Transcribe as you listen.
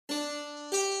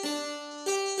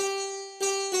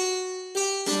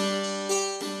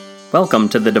Welcome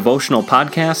to the devotional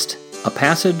podcast, A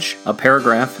Passage, a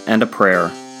Paragraph, and a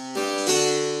Prayer.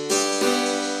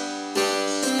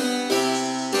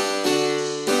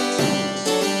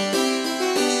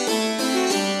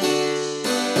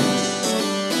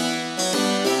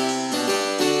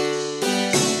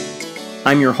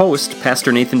 I'm your host,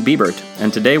 Pastor Nathan Biebert,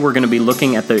 and today we're going to be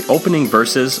looking at the opening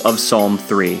verses of Psalm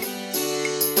 3.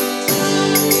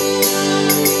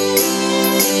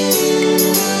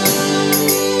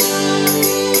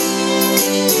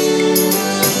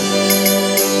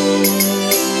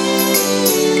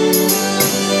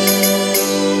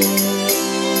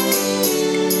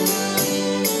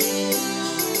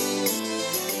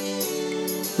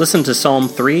 Listen to Psalm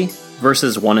 3,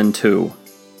 verses 1 and 2.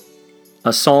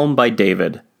 A psalm by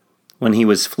David, when he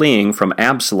was fleeing from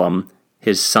Absalom,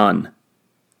 his son.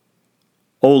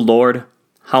 O Lord,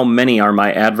 how many are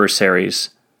my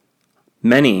adversaries?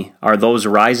 Many are those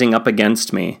rising up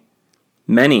against me.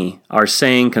 Many are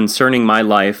saying concerning my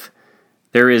life,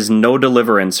 there is no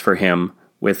deliverance for him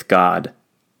with God.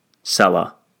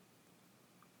 Selah.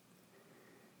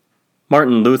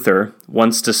 Martin Luther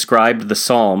once described the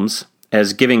Psalms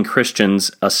as giving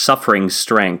Christians a suffering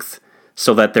strength,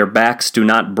 so that their backs do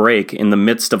not break in the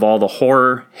midst of all the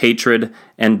horror, hatred,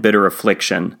 and bitter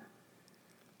affliction.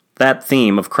 That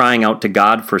theme of crying out to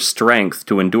God for strength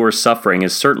to endure suffering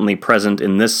is certainly present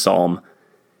in this psalm.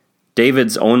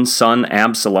 David's own son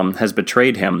Absalom has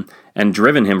betrayed him and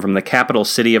driven him from the capital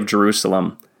city of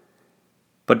Jerusalem.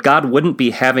 But God wouldn't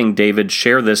be having David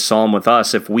share this psalm with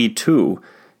us if we too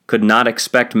could not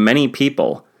expect many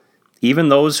people, even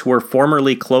those who were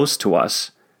formerly close to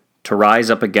us, to rise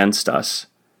up against us.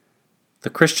 The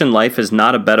Christian life is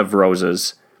not a bed of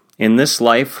roses. In this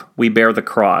life we bear the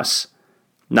cross.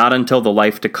 Not until the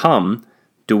life to come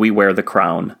do we wear the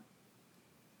crown.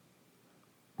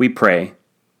 We pray.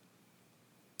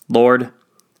 Lord,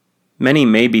 many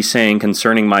may be saying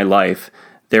concerning my life,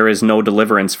 there is no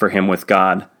deliverance for him with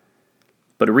God.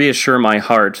 But reassure my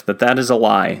heart that that is a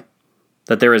lie,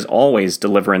 that there is always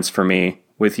deliverance for me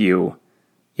with you.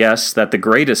 Yes, that the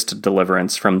greatest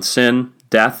deliverance from sin,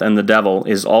 death, and the devil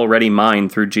is already mine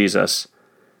through Jesus.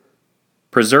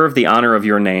 Preserve the honor of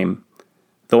your name.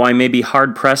 Though I may be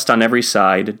hard-pressed on every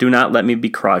side, do not let me be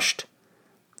crushed.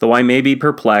 Though I may be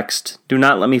perplexed, do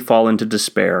not let me fall into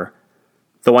despair.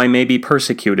 Though I may be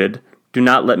persecuted, do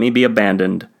not let me be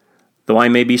abandoned. Though I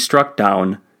may be struck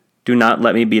down, do not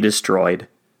let me be destroyed.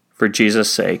 For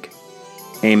Jesus' sake.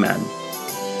 Amen.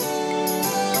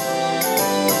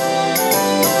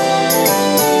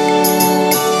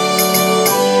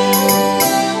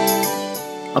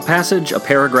 A Passage, a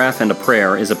Paragraph, and a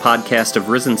Prayer is a podcast of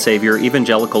Risen Savior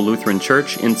Evangelical Lutheran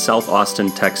Church in South Austin,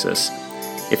 Texas.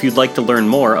 If you'd like to learn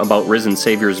more about Risen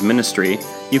Savior's ministry,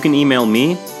 you can email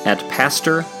me at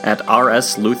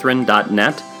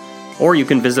pastor@rslutheran.net, or you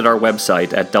can visit our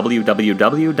website at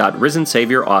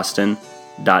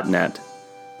www.risensaviораustin.net.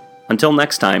 Until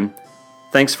next time,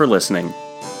 thanks for listening.